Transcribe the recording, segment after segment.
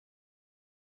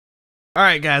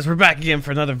Alright guys, we're back again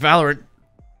for another Valorant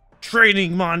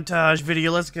training montage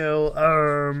video. Let's go.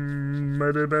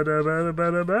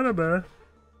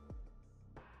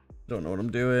 Don't know what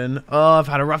I'm doing. Oh, I've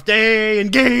had a rough day in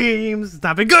games. It's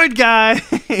not been good, guys.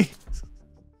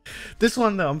 This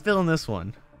one though, I'm feeling this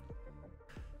one.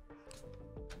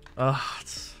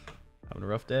 It's having a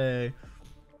rough day.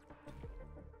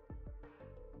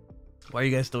 Why are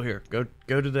you guys still here? Go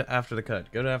to the after the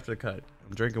cut. Go to after the cut.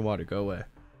 I'm drinking water. Go away.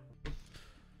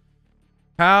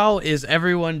 How is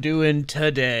everyone doing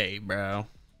today, bro?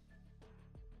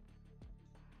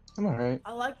 I'm alright.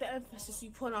 I like the emphasis you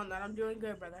put on that. I'm doing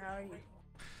good, brother. How are you?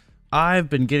 I've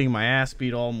been getting my ass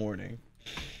beat all morning.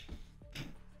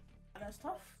 That's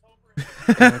tough.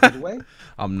 In a good way?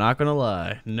 I'm not gonna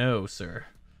lie. No, sir.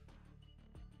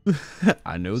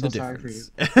 I know So the sorry for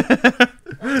difference. The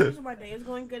reason my day is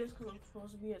going good is because I'm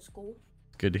supposed to be at school.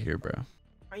 Good to hear, bro.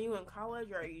 Are you in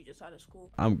college or are you just out of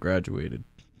school? I'm graduated.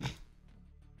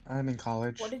 I'm in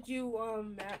college. What did you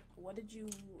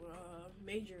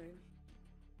major in?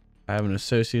 I have an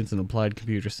associate's in applied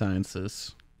computer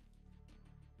sciences.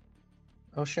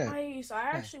 Oh shit. Nice. I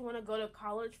actually want to go to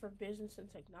college for business and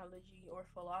technology or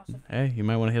philosophy. Hey, you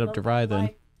might want to hit up But, DeVry then.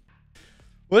 like,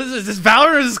 What is this? This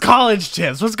Valorant or is this college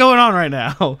tips? What's going on right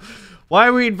now? Why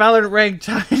are we in Valorant rank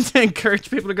trying to encourage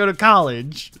people to go to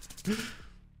college?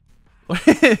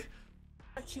 cut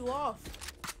you off.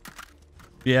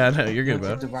 Yeah, no, you're good,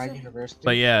 bro. DeVry University.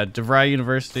 But yeah, DeVry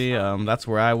University, that's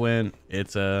where I went.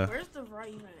 It's Where's the right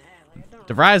even at? Like, I don't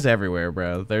DeVry's everywhere,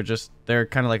 bro. They're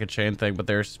kind of like a chain thing, but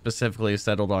they're specifically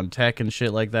settled on tech and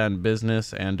shit like that and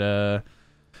business and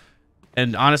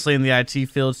honestly in the IT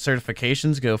field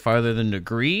certifications go farther than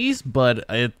degrees, but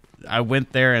I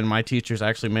went there and my teachers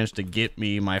actually managed to get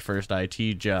me my first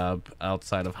IT job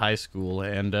outside of high school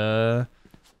and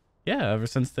yeah, ever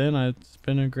since then it's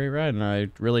been a great ride and I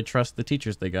really trust the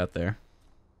teachers they got there.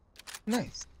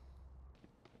 Nice.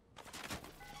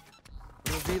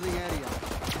 Revealing area.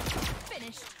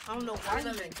 Finished. I don't know why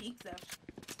they didn't peek that.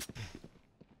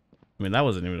 I mean, that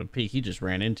wasn't even a peek. He just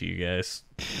ran into you guys.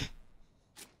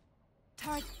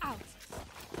 Turret out.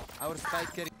 Our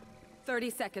spike getting 30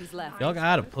 seconds left. Y'all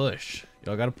gotta push.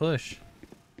 Y'all gotta push.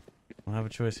 I don't have a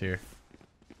choice here.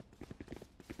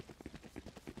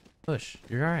 Push.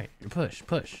 You're alright. You push.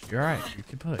 You're alright. You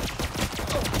can push.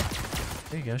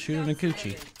 There you go. Shoot her in the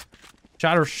coochie.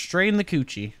 Shot her straight in the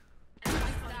coochie.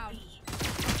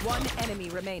 One enemy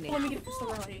remaining. Let me get a pistol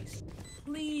round ace.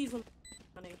 Please. Let me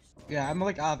get an ace. Yeah, I'm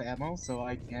like out of ammo, so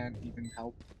I can't even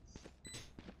help.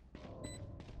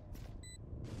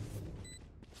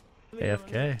 Let me get one.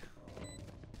 AFK.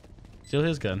 Steal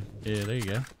his gun. Yeah, there you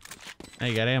go. Now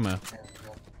you got ammo.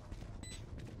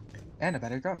 And a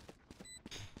better gun.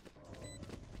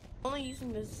 I'm only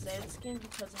using this Z skin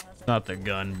because it has a... Not the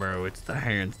gun, bro. It's the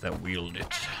hands that wield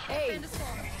it. Hey,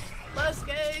 Let's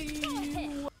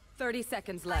go. 30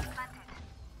 seconds left.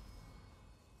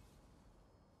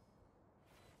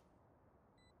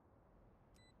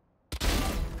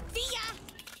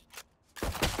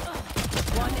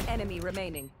 One enemy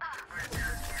remaining.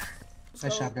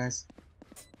 Nice job, guys.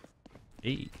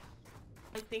 Hey.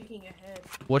 I'm thinking ahead.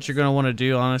 What you're gonna want to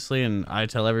do, honestly, and I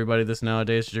tell everybody this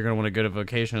nowadays, is you're gonna want to go to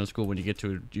vocational school when you get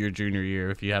to your junior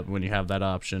year, when you have that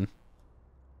option.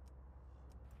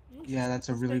 Yeah, that's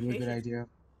a really good idea.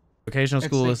 Vocational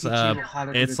school like is teaching you how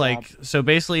to do it's the like job. so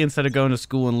basically instead of going to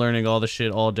school and learning all the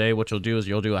shit all day, what you'll do is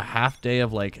you'll do a half day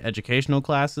of like educational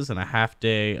classes and a half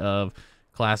day of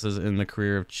classes in the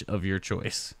career of your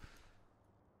choice.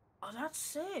 Oh, that's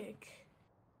sick.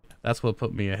 That's what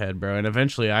put me ahead, bro. And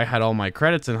eventually I had all my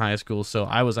credits in high school, so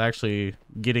I was actually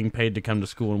getting paid to come to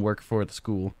school and work for the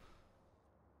school.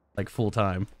 Like full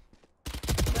time.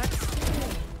 That's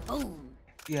sick.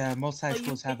 Yeah, most high So you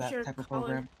schools have get that your type of college-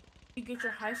 program. You get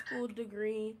your high school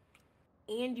degree,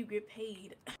 and you get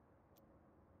paid.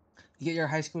 You get your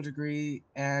high school degree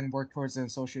and work towards an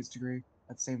associate's degree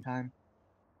at the same time.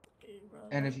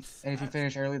 And if you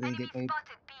finish early, then you get paid.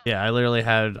 Yeah,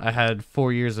 I had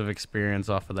 4 years of experience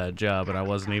off of that job, and I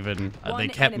wasn't even they One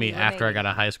kept me enemy after I remaining. got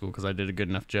out of high school because I did a good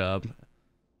enough job.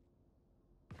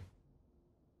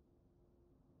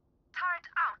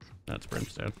 That's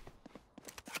brimstone.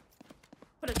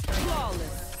 But it's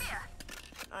Flawless.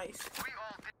 nice.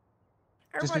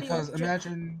 Just Everybody because else-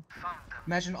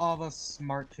 imagine all of us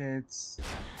smart kids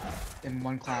in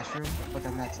one classroom, but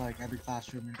then that's like every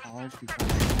classroom in college because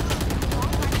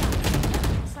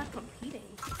It's not competing.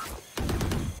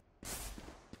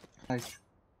 like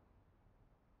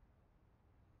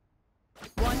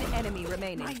One enemy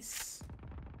remaining. Nice.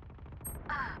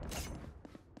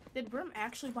 Did Brim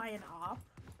actually buy an op?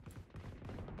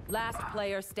 Last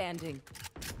player standing.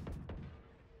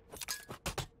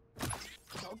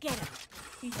 Go get him.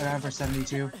 He's I got him for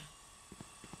 72.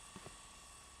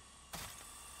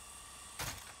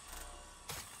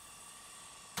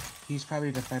 He's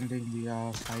probably defending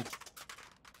the spike.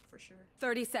 for sure.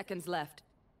 30 seconds left.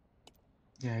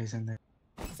 Yeah, he's in there.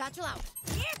 Satchel out.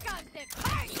 Here comes the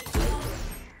party.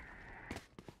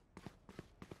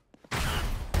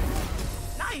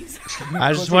 Nice.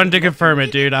 I just wanted to confirm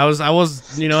it, dude. I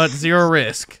was, you know what? Zero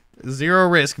risk,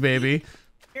 baby.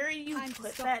 Here you Time to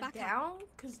put stop that back up. down,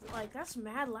 cause like that's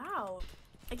mad loud.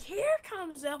 Like here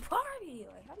comes the party.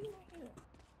 Like how do you not hear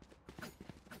that?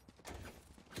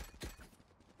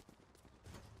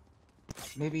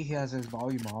 Maybe he has his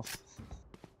volume off.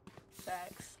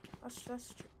 Facts. That's true.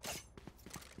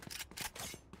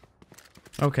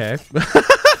 Okay.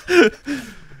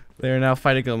 They're now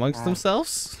fighting amongst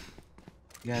themselves.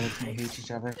 Yeah, they can hate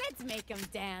each other. Let's make them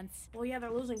dance. Well, yeah,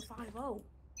 they're losing 5-0.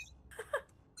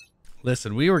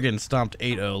 Listen, we were getting stomped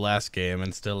 8-0 last game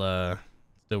and still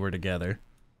were together.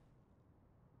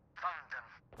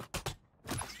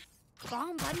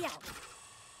 Bomb buddy out.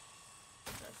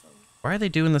 Why are they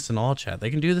doing this in all chat? They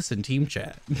can do this in team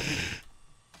chat.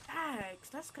 Facts.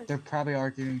 That's cause. They're probably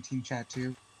arguing team chat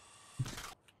too.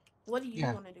 What do you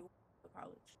Yeah. want to do for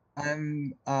college?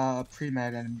 I'm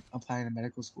pre-med and applying to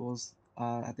medical schools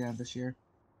at the end of this year.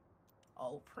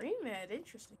 Oh, pre-med.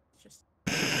 Interesting. Just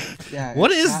Yeah.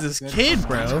 What it's is not this good kid, for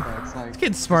bro? science, but it's like, This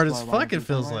kid's it's smart what as I wanna fuck, do it for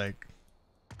feels life. like.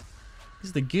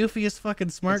 He's the goofiest fucking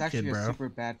smart It's actually kid, a bro. super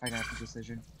bad financial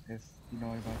decision if you know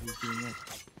about who's doing it.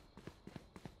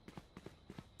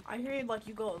 I hear like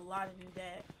you go a lot in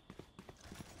debt.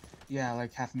 Yeah,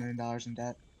 like $500,000 in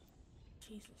debt.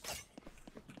 Jesus.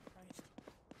 Christ.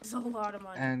 It's a lot of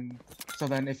money. And so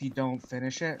then if you don't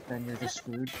finish it, then you're just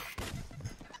screwed.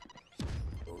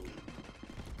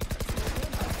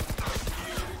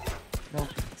 Nope.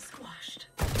 Squashed.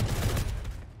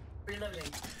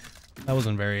 That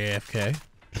wasn't very AFK.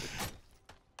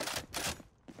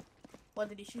 What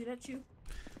did he shoot at you?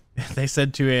 They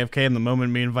said 2 AFK, and the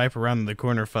moment me and Viper rounded the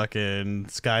corner, fucking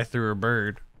Sky threw her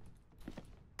bird.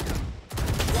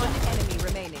 One enemy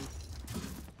remaining.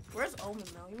 Where's Omen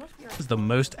though? He must be. This is the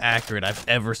most accurate I've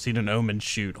ever seen an Omen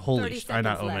shoot. Holy 30 sh! Not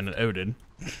seconds Omen, left. an Odin.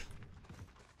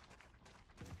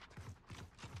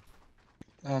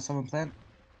 Someone plant?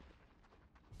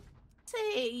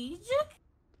 Sage.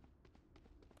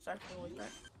 Sorry for the way back.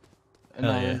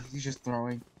 No, yeah. he's just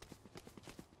throwing.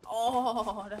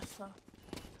 Oh, that's tough.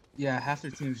 Yeah, half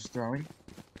their team's just throwing.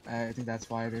 I think that's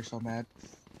why they're so mad.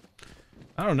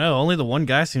 I don't know. Only the one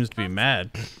guy seems to be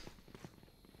mad.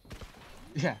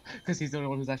 Yeah, because he's the only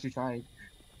one who's actually trying.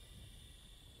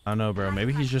 I don't know, bro.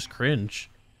 Maybe he's just cringe.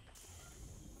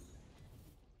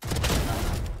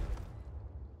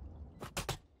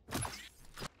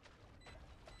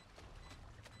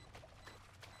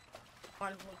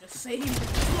 Might as well just save.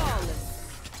 Flawless.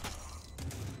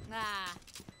 Ah,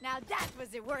 now that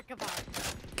was a work of art.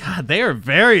 God, they are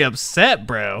very upset,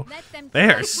 bro. Let them They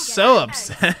are fight so together.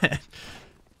 upset.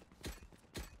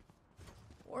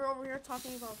 We're over here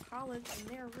talking about college and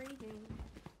they're raging.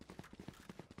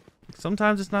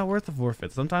 Sometimes it's not worth the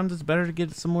forfeit. Sometimes it's better to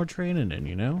get some more training in,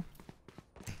 you know?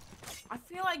 I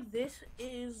feel like this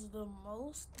is the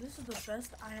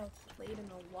best I have played in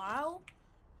a while.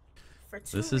 For two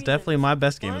This is reasons. definitely my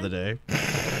best game of the One,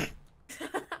 day.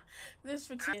 This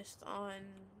for on.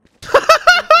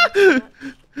 The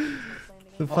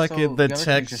Also, fucking the the other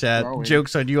tech thing's just chat throwing.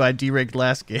 jokes on you. I deranked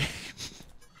last game.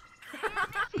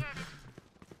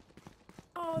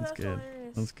 Oh, That's that's good.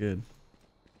 hilarious. That's good.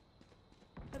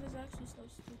 That is actually so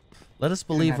stupid. Let us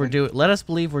believe we're have doing. Let us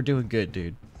believe we're doing good,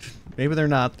 dude. Maybe they're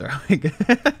not throwing.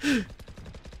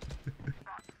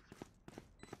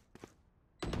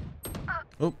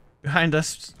 Oh, behind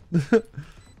us.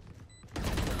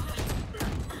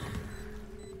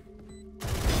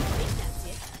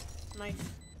 Nice.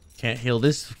 Can't heal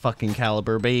this fucking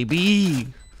caliber, baby.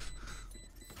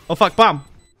 Oh fuck, bomb.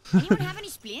 Anyone have any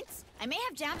splints? I may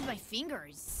have jammed my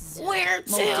fingers. We're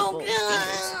too Multiple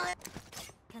good.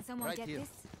 Can someone Right get here. this?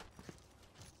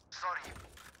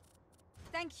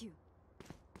 Thank you.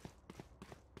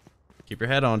 Keep your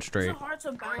head on It's straight. so hard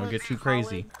to balance get too college.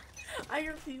 crazy. I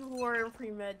hear people who are in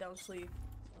pre-med don't sleep.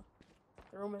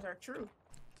 The rumors are true.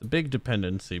 It's a big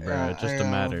dependency, bro. Yeah, It just I,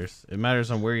 matters. It matters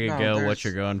on where you no, go, what there's-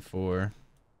 you're going for.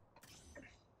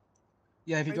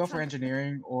 Yeah, if you Are go you for trying-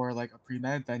 engineering or like a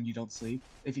pre-med, then you don't sleep.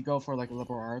 If you go for like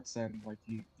liberal arts, then like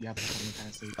you have some kind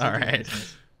of sleep. All Same thing with right.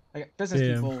 business. Like business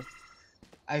Damn. people,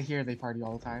 I hear they party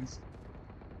all the times.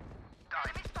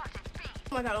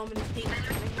 Oh my god, Omen is deep.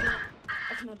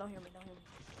 Actually, no, don't hear me, don't hear me.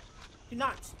 Do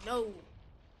not. No.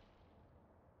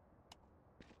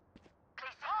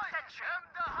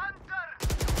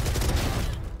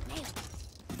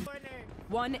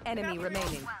 One enemy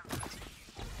remaining.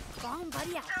 Bomb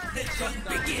buddy out.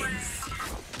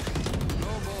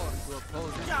 No more to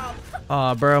oppose Good it. job.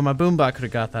 Aw, bro, my boombot could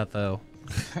have got that though.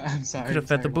 I'm sorry. Could have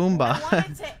fed the sorry about I boombot.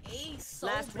 wanted to ace so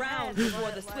Last bad, round but,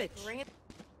 before the like, switch. ring it.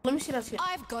 Let me see that.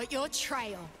 I've got your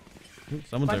trail. Ooh,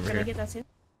 someone's over Can I here. get that too?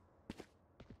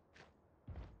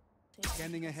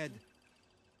 Scanning ahead.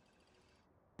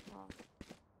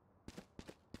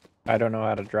 I don't know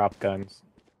how to drop guns.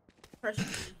 Press B.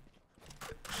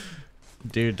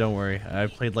 Dude, don't worry. I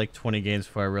played like 20 games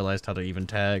before I realized how to even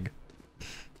tag.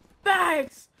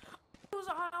 Bags.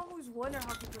 I always wonder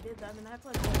how people did that, and I have to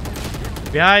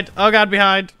like. Behind! Oh god,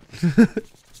 behind!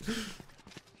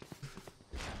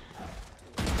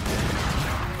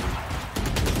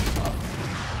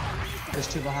 There's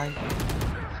two behind.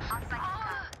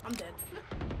 I'm dead.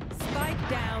 Spike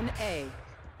down A.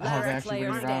 Oh, they Last actually player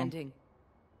went around. standing.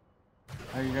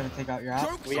 Are you gonna take out your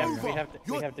op? We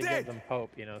have to give them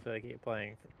hope, you know, so they keep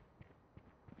playing.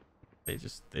 They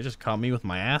just caught me with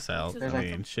my ass out. There's I like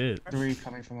mean, shit. 3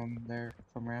 coming from them there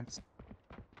from ramps.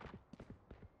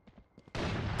 Did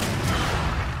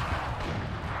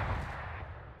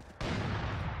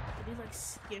he like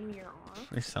skim your arm?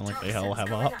 They sound like they all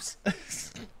have ops.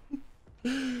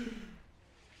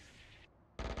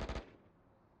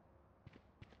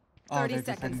 Oh, 30 they're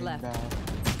seconds defending left.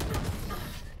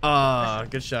 Ah,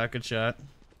 good shot, good shot.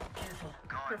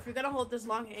 If you're gonna hold this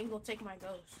long angle, take my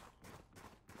ghost.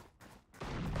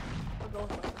 I'll go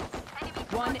with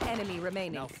it. One enemy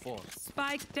remaining. Now 4.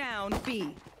 Spike down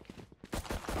B.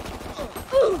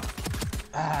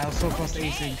 I was so close to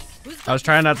acing. I was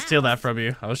trying not to steal that from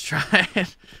you. I was trying.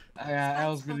 I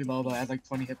was really low though. I had like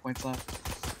 20 hit points left.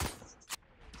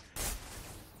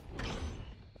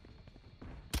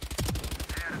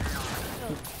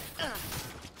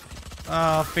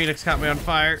 Oh, Phoenix caught me on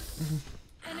fire.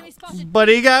 Enemy spotted. But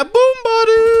he got boom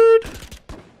butted.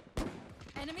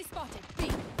 Enemy spotted.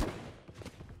 B.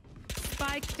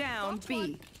 Spike down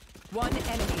B. One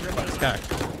enemy remaining. Sky.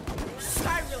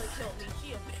 Sky really killed me.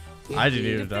 She a bitch. I didn't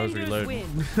even. I was Defenders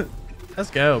reloading. win.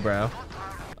 Let's go, bro.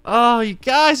 Oh, you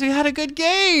guys, we had a good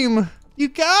game. You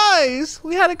guys,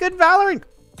 we had a good Valorant.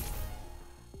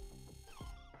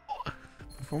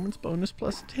 Performance bonus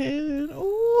plus 10.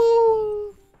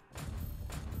 Ooh.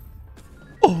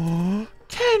 Oh,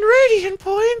 10 radiant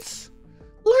points.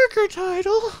 Lurker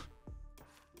title.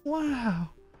 Wow.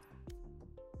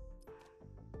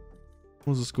 What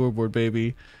was the scoreboard,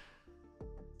 baby?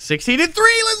 16-3.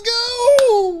 Let's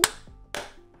go.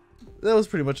 That was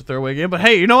pretty much a throwaway game, but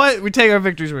hey, you know what? We take our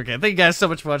victories where we can. Thank you guys so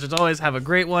much for watching. As always, have a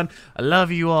great one. I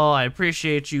love you all. I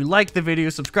appreciate you. Like the video,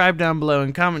 subscribe down below,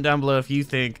 and comment down below if you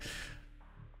think,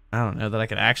 I don't know, that I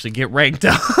could actually get ranked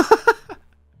up.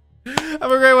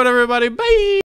 Have a great one, everybody. Bye.